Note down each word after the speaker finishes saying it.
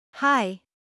Hi,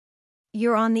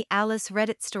 you're on the Alice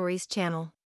Reddit Stories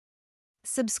channel.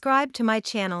 Subscribe to my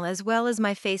channel as well as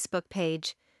my Facebook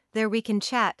page. There we can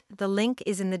chat. The link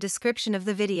is in the description of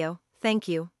the video. Thank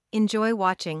you. Enjoy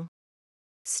watching.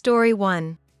 Story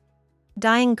 1.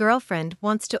 Dying girlfriend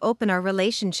wants to open our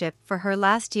relationship for her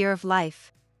last year of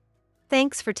life.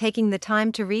 Thanks for taking the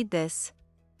time to read this.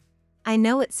 I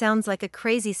know it sounds like a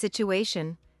crazy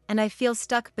situation, and I feel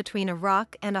stuck between a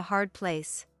rock and a hard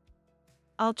place.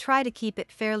 I'll try to keep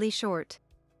it fairly short.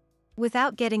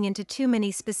 Without getting into too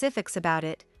many specifics about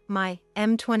it, my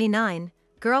M29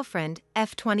 girlfriend,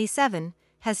 F27,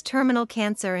 has terminal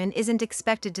cancer and isn't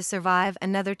expected to survive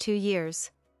another 2 years.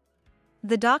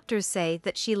 The doctors say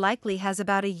that she likely has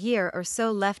about a year or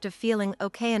so left of feeling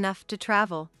okay enough to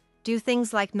travel, do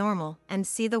things like normal, and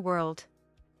see the world.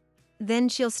 Then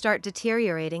she'll start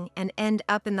deteriorating and end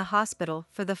up in the hospital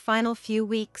for the final few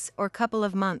weeks or couple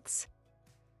of months.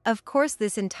 Of course,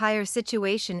 this entire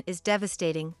situation is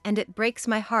devastating, and it breaks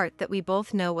my heart that we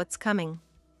both know what's coming.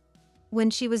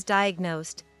 When she was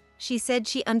diagnosed, she said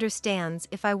she understands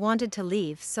if I wanted to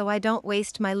leave so I don't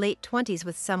waste my late 20s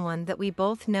with someone that we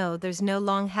both know there's no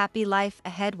long happy life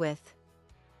ahead with.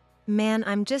 Man,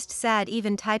 I'm just sad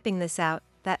even typing this out.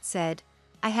 That said,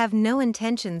 I have no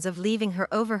intentions of leaving her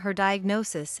over her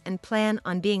diagnosis and plan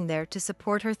on being there to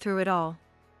support her through it all.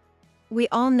 We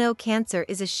all know cancer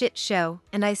is a shit show,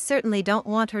 and I certainly don't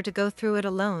want her to go through it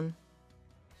alone.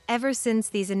 Ever since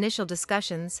these initial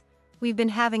discussions, we've been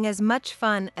having as much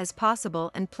fun as possible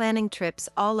and planning trips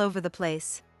all over the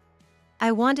place.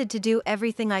 I wanted to do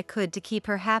everything I could to keep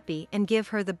her happy and give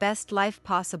her the best life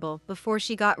possible before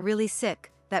she got really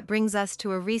sick. That brings us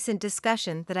to a recent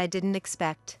discussion that I didn't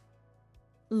expect.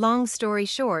 Long story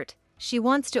short, she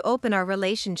wants to open our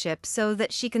relationship so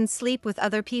that she can sleep with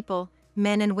other people,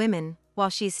 men and women, while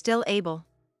she's still able.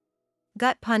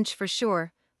 Gut punch for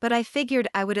sure, but I figured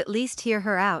I would at least hear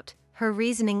her out. Her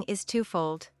reasoning is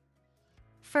twofold.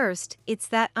 First, it's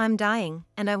that I'm dying,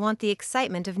 and I want the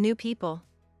excitement of new people.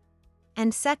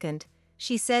 And second,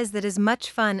 she says that as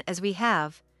much fun as we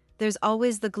have, there's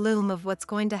always the gloom of what's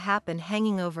going to happen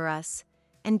hanging over us,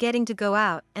 and getting to go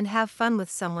out and have fun with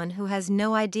someone who has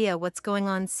no idea what's going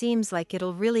on seems like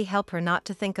it'll really help her not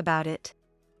to think about it.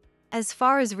 As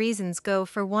far as reasons go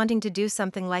for wanting to do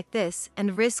something like this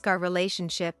and risk our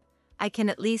relationship, I can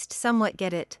at least somewhat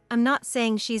get it. I'm not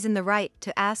saying she's in the right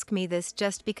to ask me this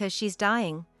just because she's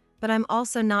dying, but I'm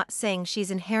also not saying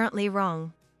she's inherently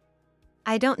wrong.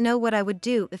 I don't know what I would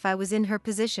do if I was in her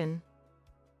position.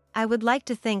 I would like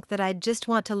to think that I'd just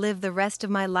want to live the rest of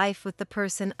my life with the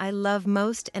person I love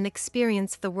most and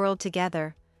experience the world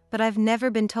together, but I've never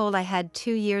been told I had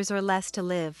 2 years or less to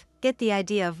live. Get the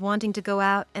idea of wanting to go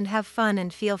out and have fun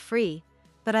and feel free,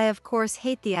 but I of course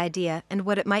hate the idea and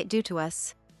what it might do to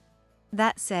us.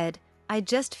 That said, I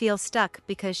just feel stuck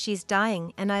because she's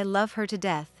dying and I love her to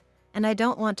death, and I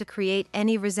don't want to create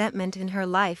any resentment in her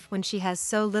life when she has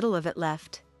so little of it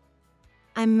left.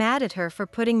 I'm mad at her for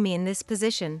putting me in this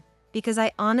position, because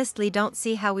I honestly don't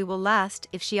see how we will last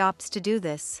if she opts to do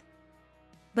this.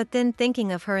 But then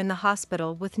thinking of her in the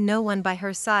hospital with no one by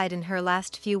her side in her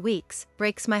last few weeks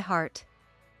breaks my heart.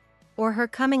 Or her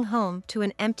coming home to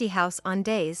an empty house on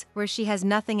days where she has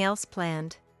nothing else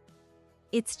planned.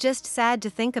 It's just sad to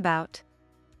think about.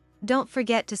 Don't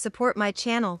forget to support my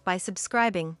channel by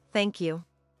subscribing, thank you.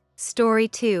 Story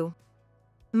 2.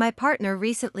 My partner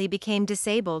recently became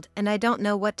disabled and I don't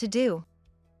know what to do.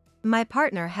 My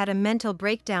partner had a mental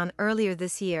breakdown earlier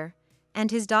this year, and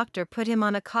his doctor put him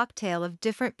on a cocktail of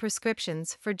different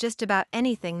prescriptions for just about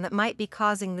anything that might be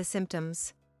causing the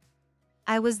symptoms.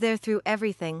 I was there through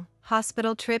everything,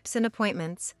 hospital trips and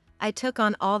appointments. I took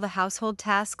on all the household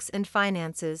tasks and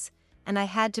finances, and I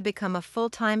had to become a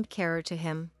full-time carer to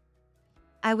him.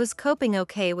 I was coping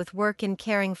okay with work and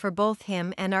caring for both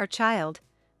him and our child,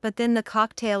 but then the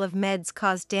cocktail of meds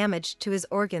caused damage to his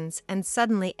organs and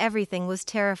suddenly everything was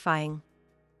terrifying.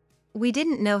 We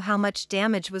didn't know how much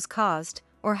damage was caused,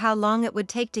 or how long it would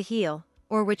take to heal,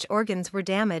 or which organs were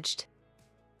damaged.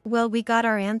 Well, we got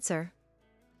our answer.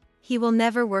 He will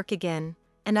never work again,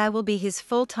 and I will be his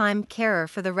full-time carer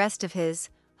for the rest of his,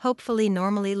 hopefully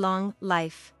normally long,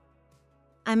 life.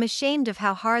 I'm ashamed of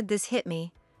how hard this hit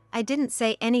me. I didn't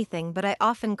say anything, but I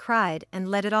often cried and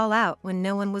let it all out when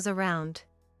no one was around.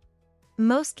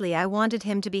 Mostly I wanted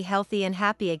him to be healthy and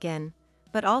happy again,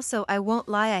 but also I won't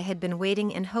lie, I had been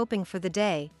waiting and hoping for the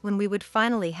day when we would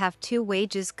finally have 2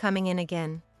 wages coming in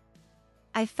again.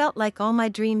 I felt like all my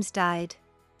dreams died.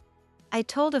 I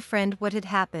told a friend what had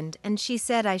happened and she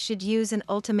said I should use an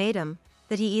ultimatum,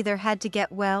 that he either had to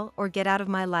get well or get out of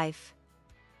my life.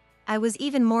 I was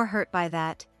even more hurt by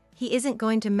that. He isn't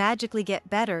going to magically get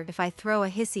better if I throw a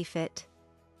hissy fit.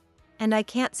 And I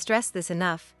can't stress this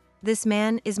enough, this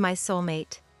man is my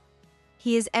soulmate.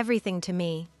 He is everything to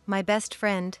me, my best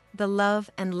friend, the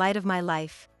love and light of my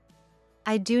life.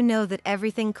 I do know that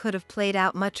everything could have played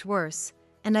out much worse,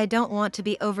 and I don't want to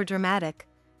be overdramatic,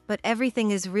 but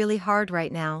everything is really hard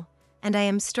right now, and I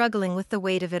am struggling with the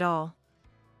weight of it all.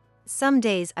 Some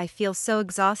days I feel so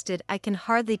exhausted I can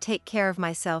hardly take care of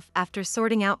myself after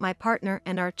sorting out my partner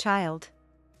and our child.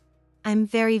 I'm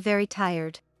very, very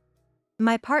tired.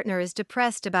 My partner is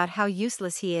depressed about how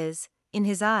useless he is, in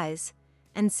his eyes,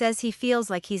 and says he feels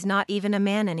like he's not even a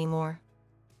man anymore.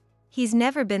 He's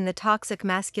never been the toxic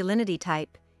masculinity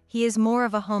type, he is more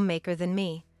of a homemaker than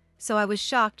me, so I was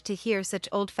shocked to hear such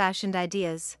old-fashioned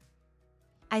ideas.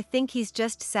 I think he's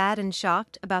just sad and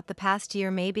shocked about the past year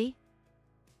maybe?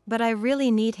 But I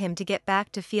really need him to get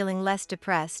back to feeling less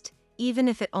depressed, even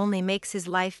if it only makes his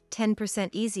life 10%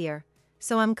 easier,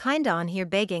 so I'm kinda on here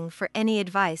begging for any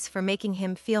advice for making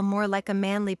him feel more like a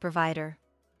manly provider.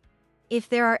 If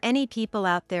there are any people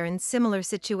out there in similar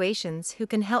situations who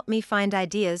can help me find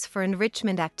ideas for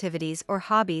enrichment activities or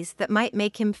hobbies that might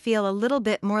make him feel a little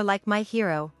bit more like my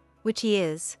hero, which he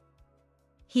is.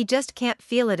 He just can't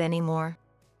feel it anymore.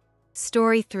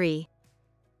 Story 3.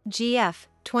 GF,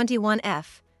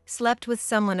 21F, slept with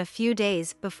someone a few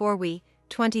days before we,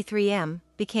 23M,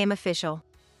 became official.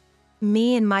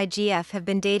 Me and my GF have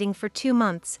been dating for 2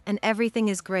 months and everything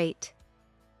is great.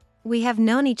 We have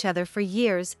known each other for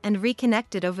years and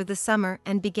reconnected over the summer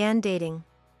and began dating.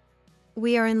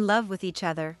 We are in love with each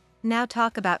other, now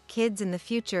talk about kids in the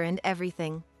future and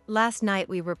everything. Last night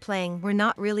we were playing We're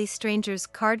Not Really Strangers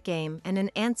card game and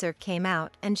an answer came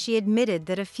out and she admitted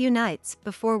that a few nights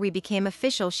before we became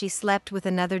official she slept with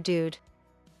another dude.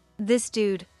 This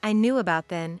dude, I knew about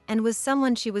then and was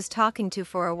someone she was talking to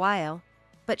for a while,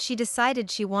 but she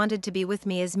decided she wanted to be with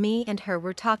me as me and her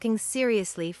were talking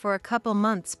seriously for a couple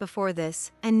months before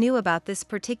this. I knew about this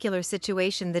particular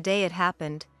situation the day it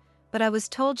happened, but I was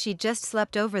told she just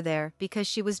slept over there because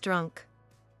she was drunk.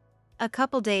 A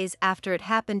couple days after it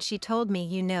happened she told me,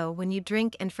 you know, when you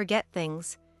drink and forget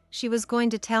things. She was going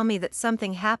to tell me that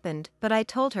something happened, but I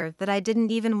told her that I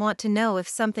didn't even want to know if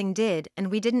something did,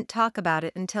 and we didn't talk about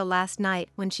it until last night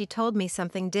when she told me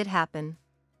something did happen.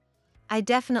 I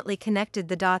definitely connected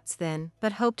the dots then,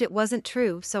 but hoped it wasn't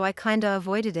true, so I kinda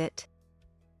avoided it.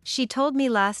 She told me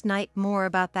last night more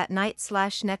about that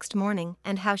night/next morning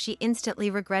and how she instantly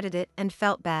regretted it and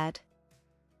felt bad.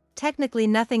 Technically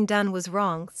nothing done was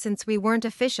wrong since we weren't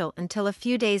official until a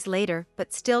few days later,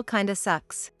 but still kinda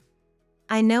sucks.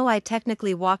 I know I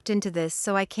technically walked into this,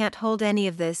 so I can't hold any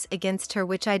of this against her,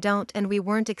 which I don't, and we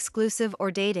weren't exclusive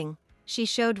or dating. She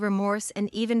showed remorse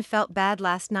and even felt bad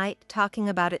last night talking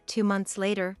about it 2 months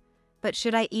later, but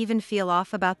should I even feel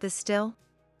off about this still?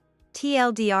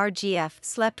 TLDR, GF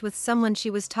slept with someone she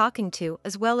was talking to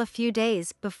as well a few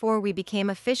days before we became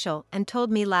official and told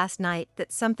me last night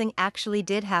that something actually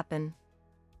did happen.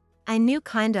 I knew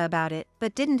kinda about it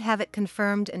but didn't have it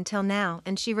confirmed until now,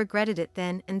 and she regretted it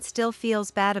then and still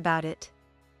feels bad about it.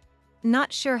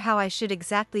 Not sure how I should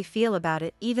exactly feel about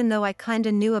it, even though I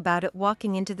kinda knew about it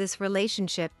walking into this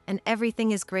relationship and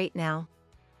everything is great now.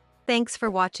 Thanks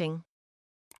for watching.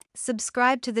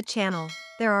 Subscribe to the channel,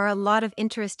 there are a lot of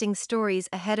interesting stories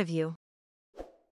ahead of you.